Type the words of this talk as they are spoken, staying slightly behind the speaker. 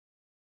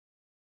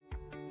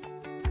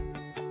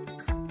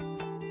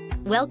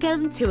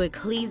Welcome to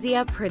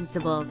Ecclesia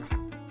Principles,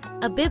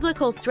 a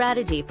biblical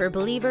strategy for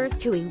believers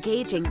to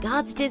engage in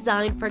God's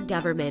design for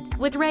government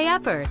with Ray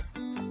Eppard.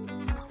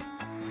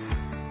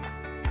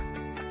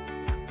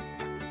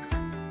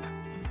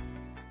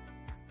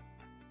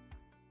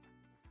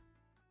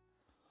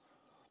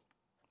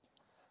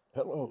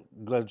 Hello,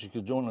 glad you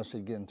could join us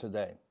again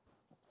today.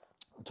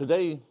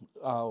 Today,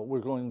 we're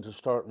going to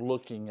start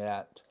looking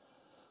at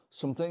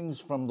some things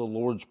from the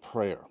Lord's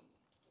Prayer.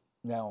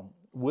 Now,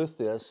 with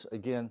this,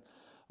 again,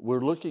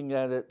 we're looking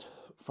at it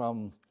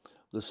from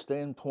the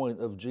standpoint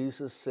of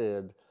Jesus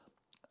said,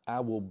 I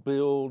will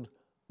build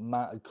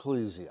my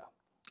ecclesia.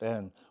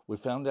 And we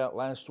found out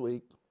last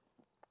week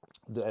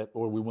that,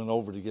 or we went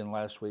over it again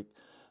last week,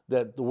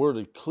 that the word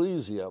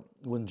ecclesia,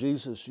 when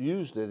Jesus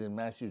used it in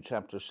Matthew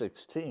chapter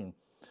 16,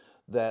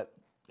 that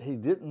he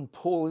didn't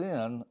pull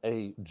in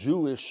a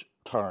Jewish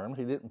term,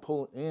 he didn't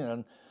pull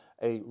in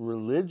a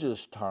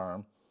religious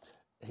term,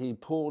 he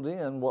pulled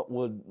in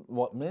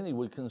what many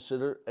would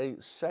consider a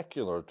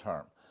secular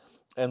term.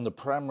 And the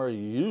primary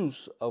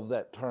use of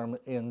that term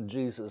in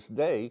Jesus'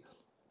 day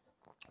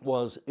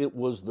was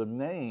the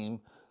name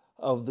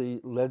of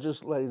the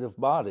legislative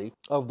body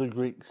of the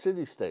Greek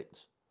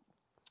city-states.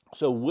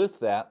 So with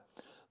that,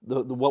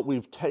 what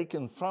we've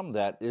taken from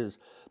that is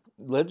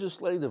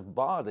legislative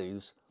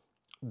bodies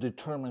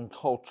determine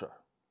culture.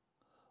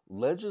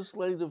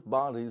 Legislative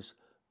bodies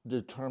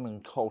determine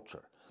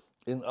culture.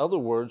 In other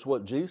words,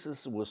 what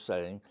Jesus was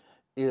saying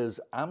is,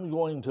 I'm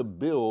going to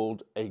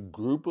build a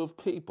group of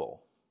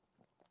people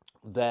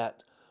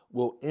that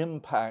will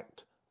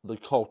impact the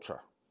culture.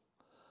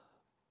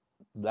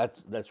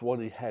 That's what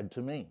he had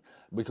to mean.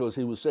 Because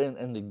he was saying,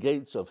 in the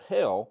gates of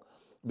hell,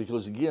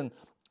 because again,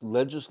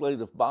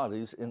 legislative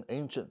bodies in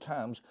ancient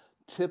times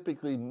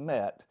typically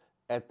met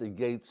at the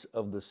gates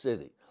of the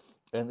city.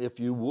 And if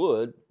you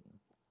would,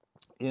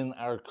 in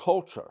our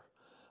culture,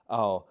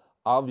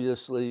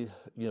 obviously,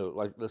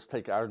 like let's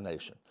take our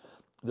nation.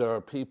 There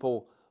are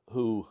people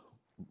who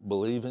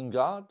believe in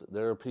God.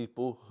 There are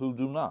people who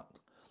do not.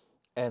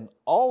 And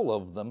all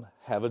of them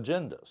have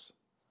agendas.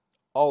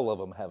 All of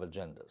them have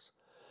agendas.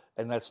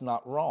 And that's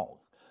not wrong.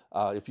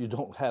 If you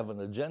don't have an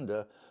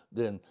agenda,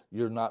 then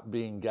you're not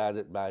being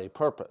guided by a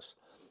purpose.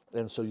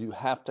 And so you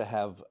have to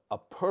have a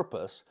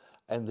purpose,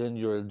 and then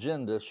your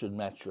agenda should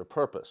match your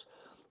purpose.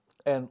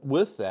 And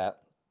with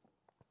that,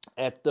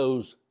 at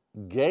those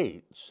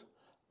gates,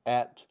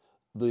 at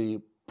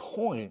the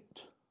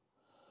point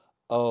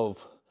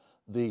of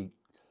the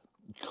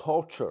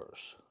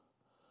cultures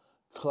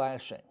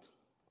clashing,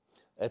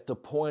 at the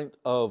point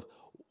of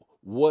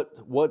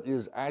what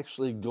is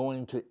actually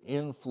going to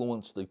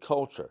influence the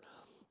culture,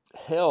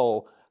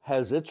 hell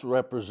has its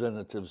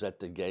representatives at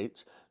the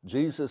gates.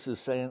 Jesus is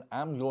saying,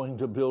 I'm going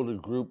to build a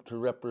group to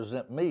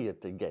represent me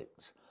at the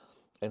gates.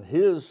 And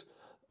his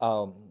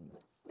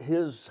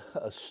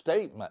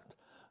statement,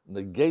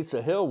 the gates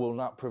of hell will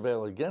not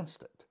prevail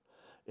against it.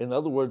 In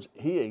other words,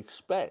 he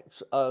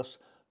expects us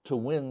to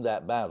win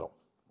that battle.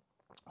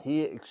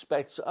 He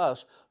expects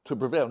us to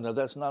prevail. Now,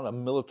 that's not a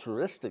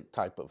militaristic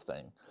type of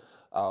thing.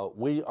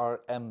 We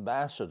are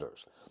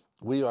ambassadors.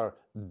 We are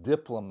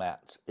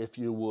diplomats, if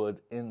you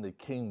would, in the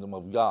kingdom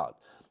of God.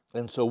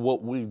 And so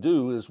what we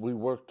do is we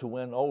work to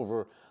win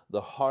over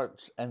the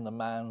hearts and the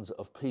minds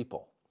of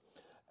people.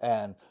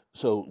 And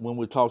so when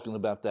we're talking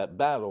about that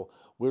battle,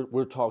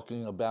 we're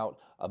talking about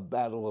a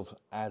battle of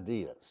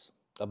ideas,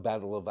 a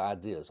battle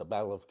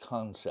of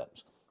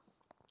concepts.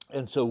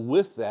 And so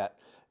with that,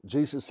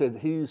 Jesus said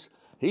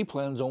he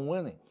plans on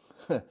winning.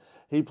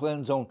 He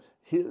plans on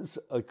his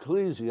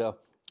ecclesia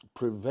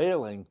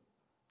prevailing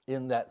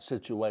in that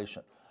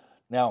situation.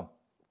 Now,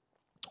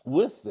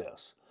 with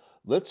this,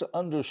 let's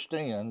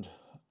understand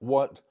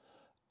what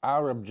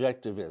our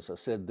objective is. I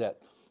said that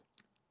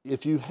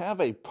if you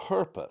have a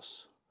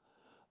purpose,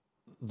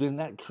 then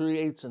that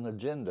creates an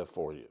agenda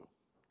for you.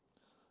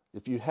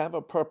 If you have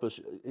a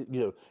purpose,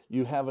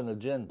 you have an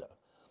agenda,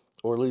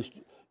 or at least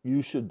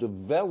you should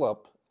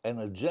develop an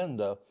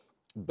agenda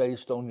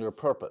based on your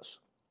purpose.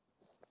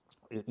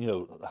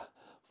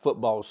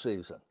 Football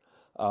season,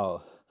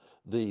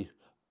 the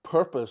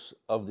purpose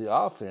of the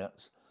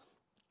offense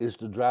is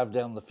to drive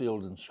down the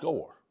field and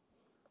score.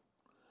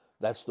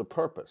 That's the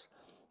purpose.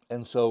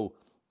 And so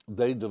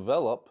they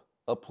develop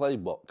a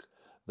playbook.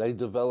 They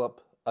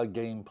develop a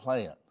game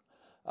plan.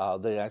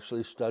 They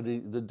actually study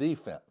the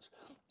defense.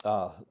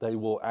 They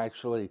will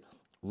actually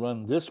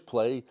run this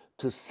play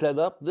to set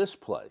up this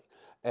play,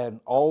 and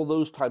all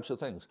those types of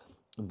things.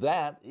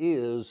 That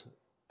is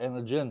an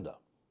agenda.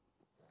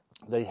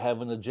 They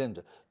have an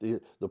agenda.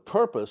 The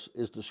purpose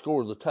is to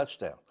score the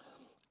touchdown.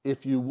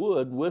 If you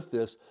would, with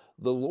this,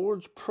 the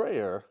Lord's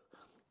Prayer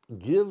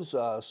gives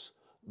us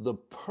the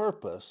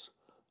purpose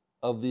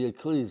of the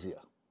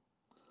ecclesia.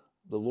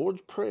 The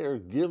Lord's Prayer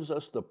gives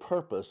us the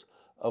purpose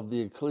of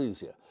the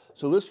ecclesia.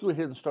 So let's go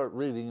ahead and start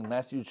reading in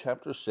Matthew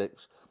chapter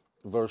 6,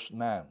 verse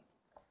 9.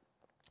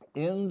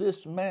 In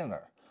this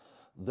manner,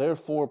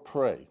 therefore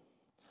pray,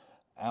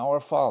 Our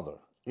Father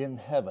in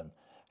heaven,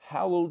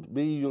 hallowed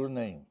be your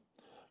name.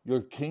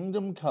 Your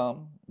kingdom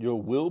come,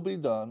 your will be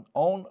done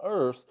on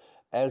earth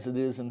as it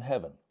is in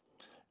heaven.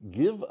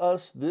 Give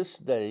us this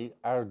day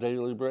our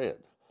daily bread,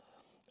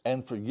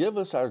 and forgive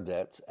us our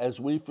debts as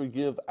we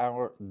forgive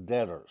our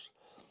debtors.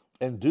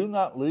 And do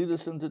not lead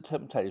us into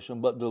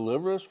temptation, but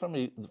deliver us from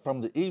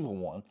the evil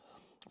one.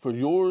 For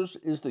yours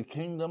is the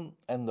kingdom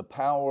and the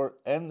power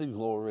and the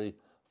glory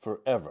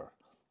forever.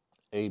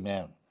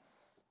 Amen.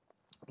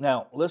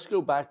 Now, let's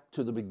go back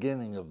to the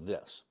beginning of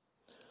this.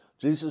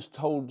 Jesus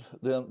told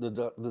them,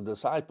 the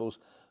disciples,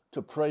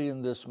 to pray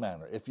in this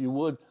manner. If you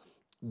would,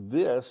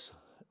 this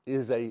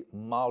is a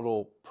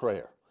model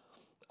prayer.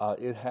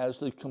 It has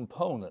the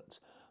components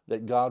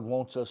that God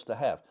wants us to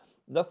have.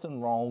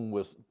 Nothing wrong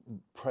with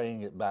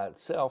praying it by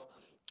itself,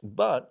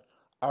 but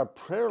our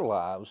prayer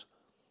lives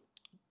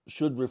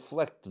should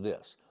reflect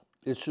this.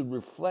 It should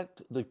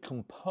reflect the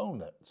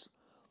components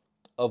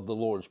of the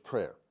Lord's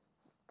Prayer.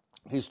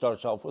 He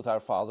starts off with, Our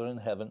Father in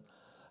heaven,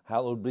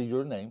 hallowed be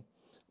your name.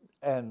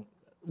 And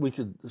we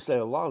could say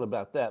a lot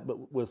about that,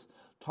 but with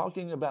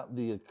talking about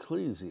the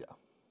ecclesia,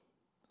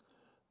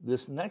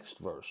 this next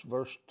verse,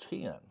 verse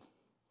 10,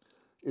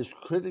 is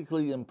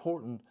critically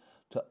important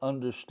to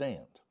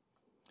understand.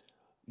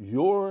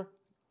 Your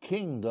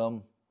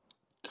kingdom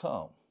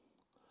come.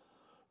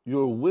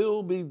 Your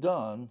will be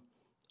done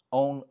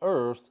on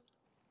earth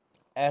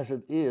as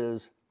it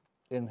is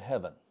in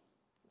heaven.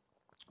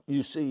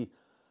 You see,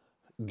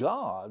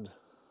 God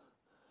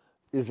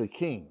is a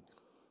king.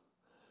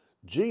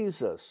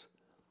 Jesus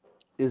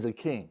is a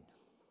king.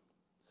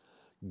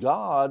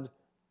 God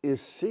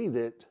is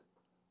seated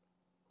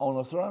on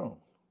a throne.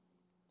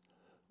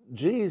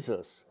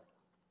 Jesus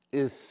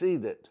is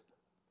seated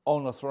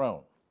on a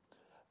throne.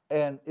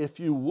 And if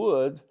you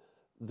would,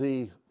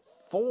 the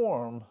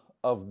form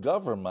of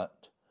government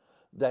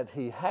that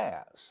he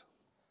has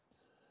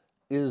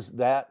is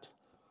that,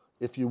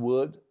 if you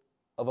would,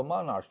 of a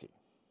monarchy.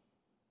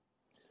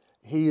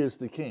 He is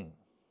the king.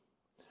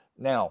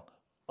 Now,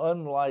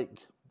 unlike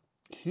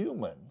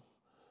human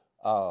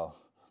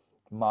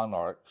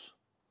monarchs,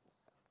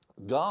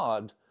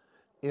 God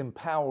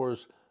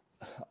empowers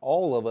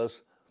all of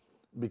us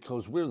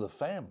because we're the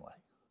family.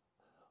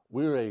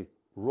 We're a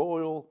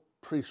royal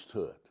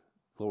priesthood.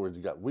 Glory to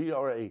God. We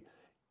are a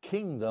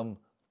kingdom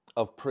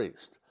of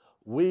priests.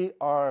 We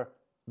are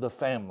the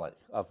family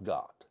of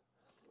God.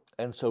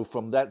 And so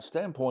from that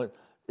standpoint,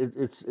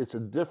 it's a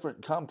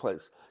different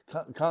complex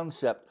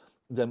concept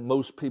than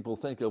most people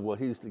think of. Well,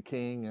 he's the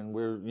king and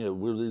we're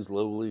these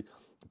lowly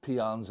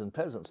peons and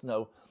peasants.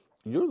 No,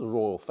 you're the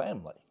royal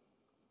family.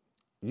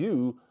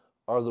 You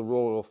are the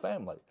royal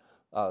family.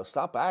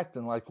 Stop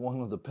acting like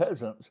one of the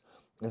peasants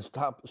and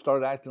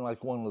start acting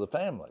like one of the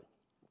family.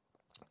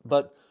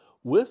 But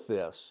with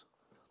this,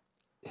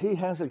 he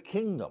has a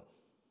kingdom.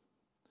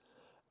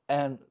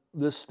 And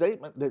the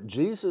statement that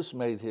Jesus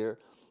made here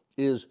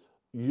is,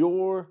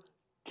 your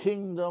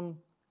kingdom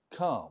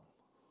come.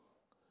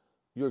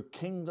 Your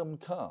kingdom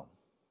come.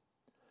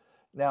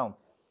 Now,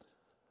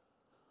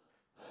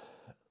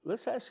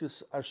 let's ask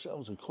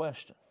ourselves a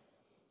question.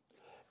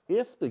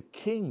 If the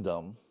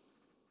kingdom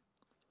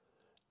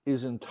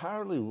is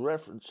entirely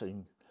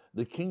referencing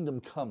the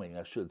kingdom coming,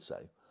 I should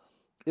say,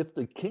 if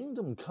the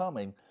kingdom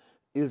coming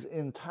is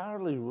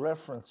entirely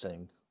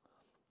referencing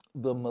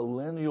the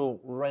millennial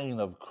reign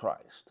of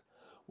Christ,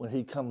 when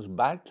he comes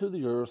back to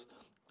the earth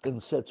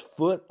and sets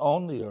foot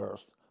on the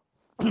earth,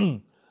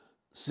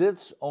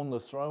 sits on the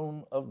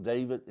throne of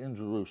David in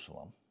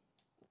Jerusalem,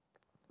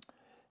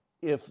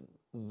 if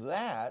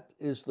that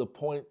is the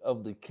point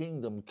of the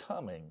kingdom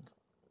coming,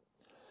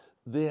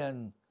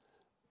 then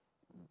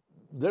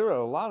there are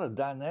a lot of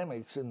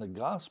dynamics in the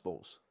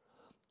Gospels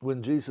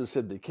when Jesus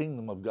said the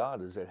kingdom of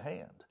God is at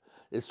hand.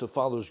 It's the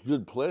Father's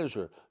good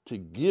pleasure to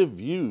give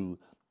you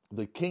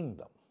the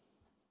kingdom.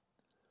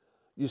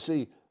 You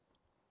see,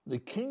 the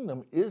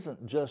kingdom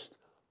isn't just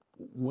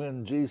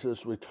when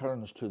Jesus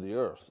returns to the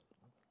earth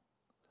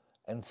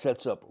and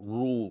sets up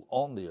rule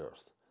on the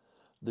earth.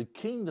 The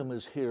kingdom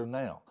is here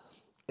now.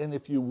 And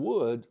if you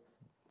would,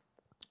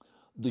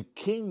 the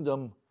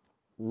kingdom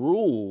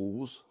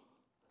rules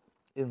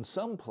in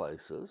some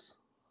places,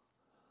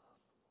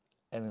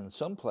 and in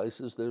some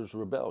places there's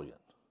rebellion.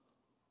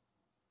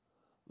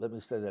 Let me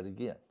say that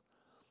again.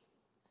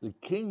 The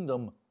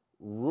kingdom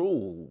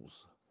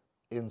rules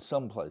in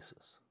some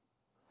places.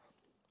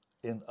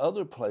 In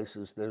other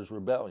places, there's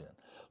rebellion.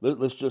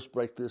 Let's just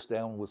break this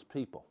down with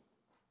people.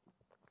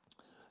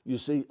 You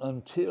see,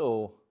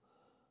 until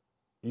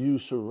you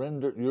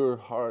surrender your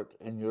heart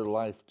and your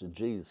life to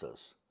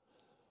Jesus,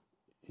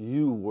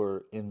 you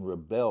were in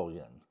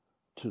rebellion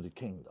to the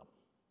kingdom.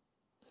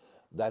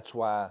 That's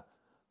why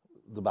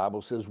the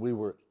Bible says we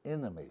were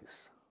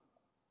enemies.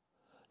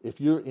 If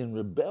you're in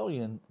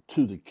rebellion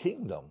to the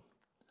kingdom,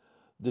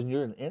 then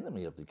you're an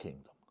enemy of the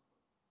kingdom.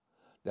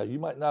 Now, you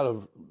might not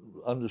have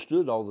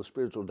understood all the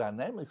spiritual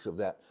dynamics of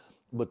that,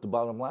 but the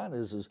bottom line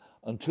is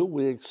until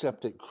we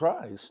accepted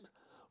Christ,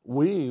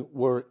 we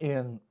were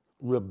in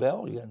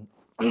rebellion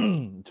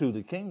to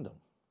the kingdom.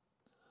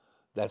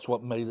 That's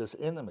what made us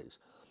enemies.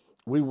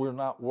 We were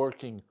not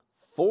working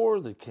for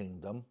the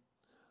kingdom,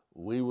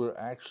 we were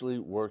actually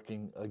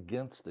working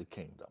against the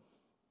kingdom.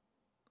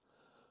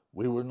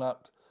 We were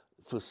not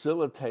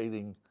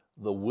facilitating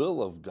the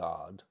will of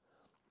God.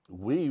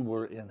 We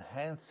were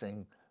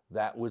enhancing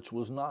that which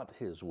was not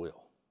his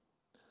will.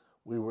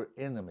 We were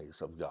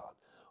enemies of God.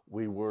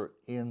 We were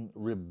in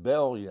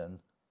rebellion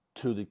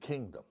to the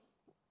kingdom.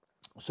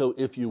 So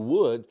if you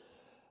would,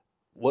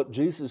 what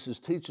Jesus is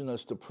teaching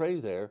us to pray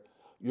there,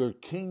 your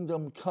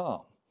kingdom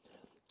come.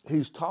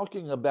 He's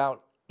talking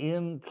about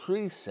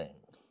increasing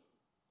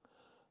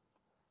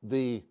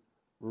the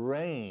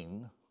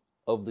reign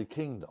of the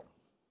kingdom.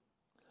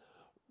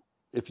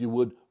 If you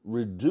would,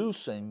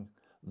 reducing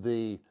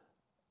the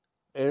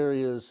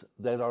areas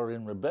that are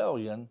in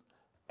rebellion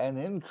and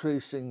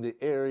increasing the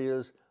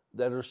areas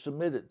that are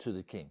submitted to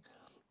the king.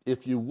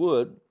 If you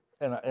would,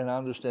 and I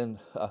understand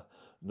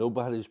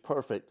nobody's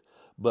perfect,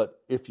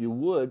 but if you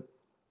would,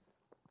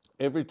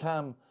 every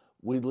time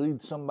we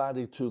lead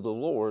somebody to the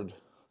Lord,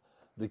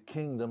 the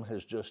kingdom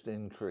has just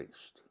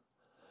increased.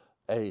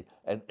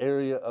 An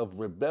area of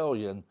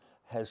rebellion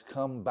has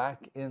come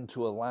back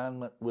into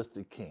alignment with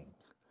the king,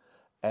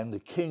 and the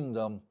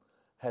kingdom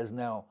has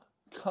now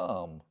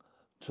come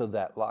to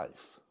that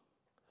life.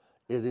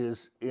 It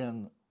is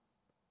in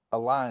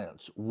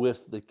alliance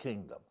with the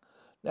kingdom.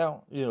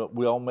 Now,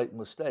 we all make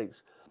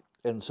mistakes,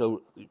 and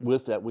so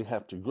with that we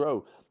have to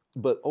grow.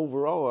 But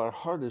overall, our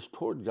heart is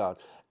toward God,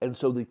 and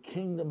so the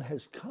kingdom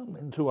has come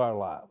into our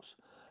lives.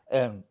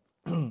 And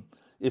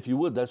if you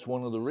would, that's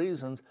one of the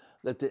reasons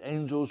that the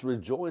angels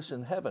rejoice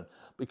in heaven,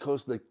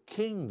 because the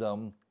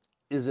kingdom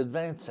is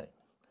advancing.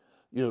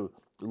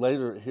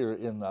 Later here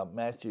in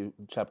Matthew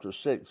chapter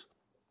 6,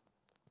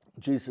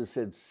 Jesus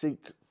said,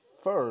 seek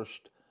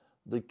first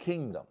the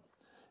kingdom.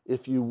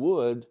 If you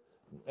would,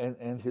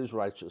 and his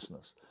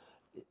righteousness.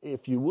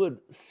 If you would,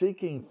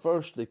 seeking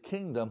first the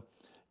kingdom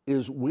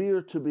is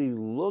we're to be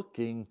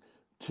looking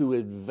to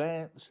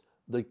advance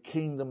the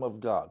kingdom of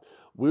God.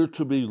 We're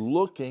to be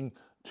looking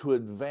to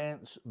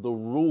advance the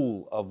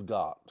rule of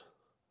God.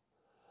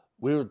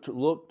 We're to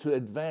look to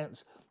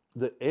advance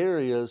the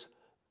areas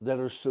that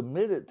are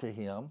submitted to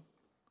him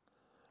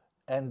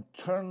and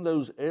turn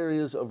those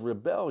areas of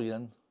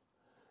rebellion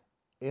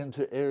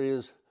into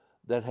areas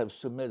that have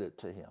submitted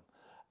to him.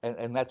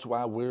 And that's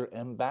why we're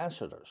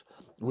ambassadors.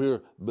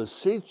 We're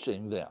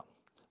beseeching them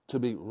to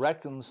be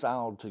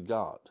reconciled to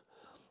God.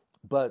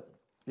 But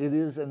it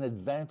is an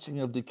advancing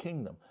of the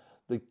kingdom.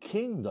 The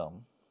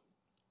kingdom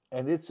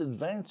and its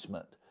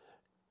advancement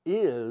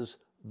is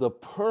the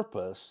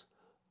purpose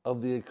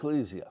of the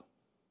ecclesia.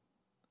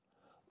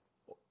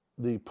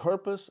 The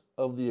purpose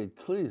of the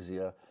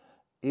ecclesia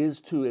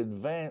is to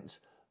advance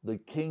the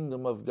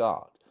kingdom of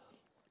God.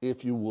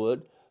 If you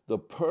would, the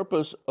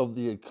purpose of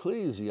the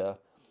ecclesia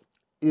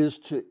is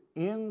to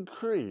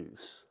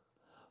increase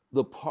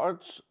the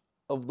parts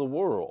of the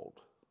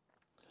world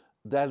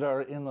that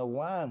are in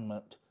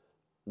alignment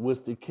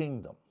with the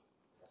kingdom,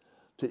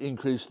 to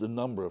increase the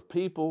number of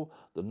people,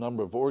 the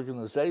number of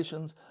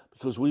organizations,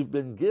 because we've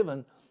been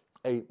given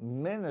a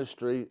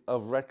ministry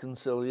of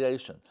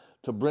reconciliation,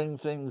 to bring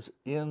things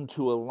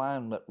into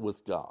alignment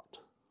with God.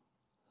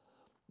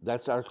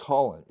 That's our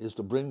calling, is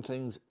to bring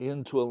things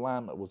into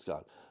alignment with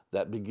God.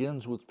 That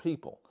begins with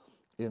people.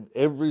 In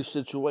every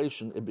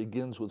situation, it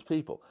begins with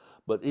people.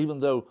 But even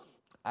though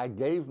I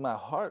gave my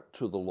heart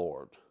to the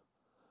Lord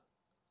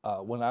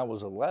when I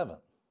was 11,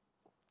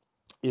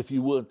 if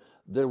you would,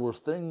 there were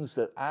things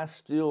that I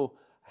still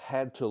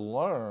had to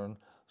learn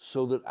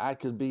so that I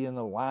could be in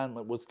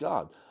alignment with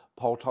God.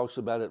 Paul talks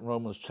about it in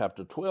Romans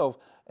chapter 12,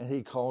 and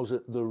he calls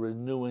it the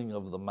renewing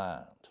of the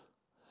mind,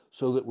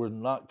 so that we're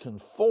not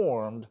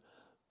conformed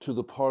to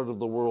the part of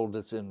the world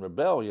that's in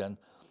rebellion,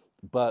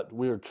 but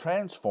we're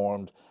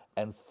transformed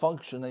and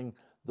functioning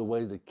the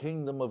way the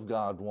kingdom of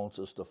God wants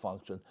us to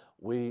function.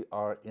 We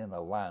are in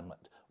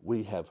alignment.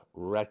 We have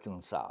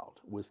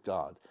reconciled with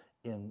God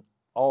in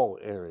all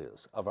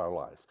areas of our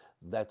life.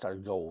 That's our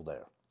goal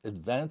there.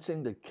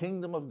 Advancing the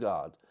kingdom of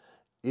God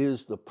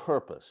is the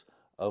purpose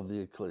of the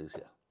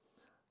ecclesia.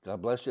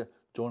 God bless you.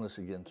 Join us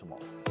again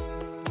tomorrow.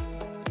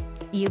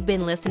 You've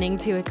been listening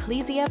to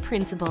Ecclesia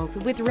Principles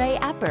with Ray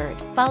Eppard.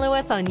 Follow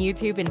us on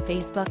YouTube and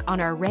Facebook on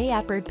our Ray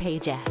Eppard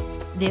pages.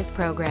 This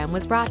program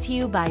was brought to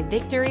you by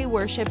Victory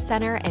Worship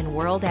Center and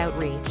World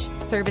Outreach.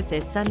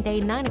 Services Sunday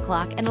 9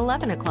 o'clock and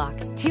 11 o'clock,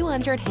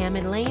 200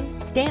 Hammond Lane,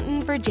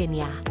 Stanton,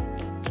 Virginia.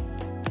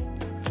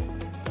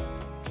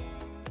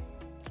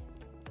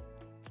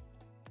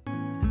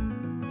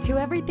 To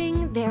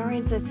everything, there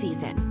is a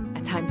season,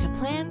 a time to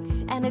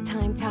plant and a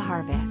time to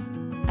harvest.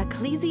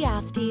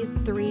 Ecclesiastes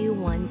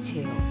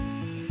 3:1-2.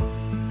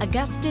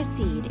 Augusta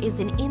Seed is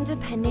an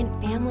independent,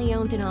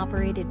 family-owned and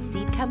operated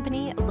seed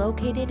company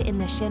located in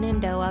the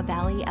Shenandoah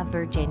Valley of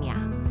Virginia.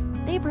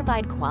 They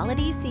provide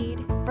quality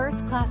seed,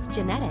 first-class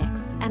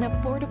genetics, and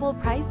affordable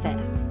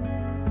prices.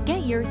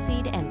 Get your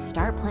seed and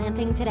start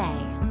planting today.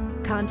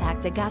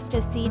 Contact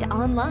Augusta Seed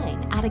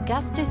online at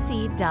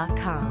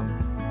augustaseed.com.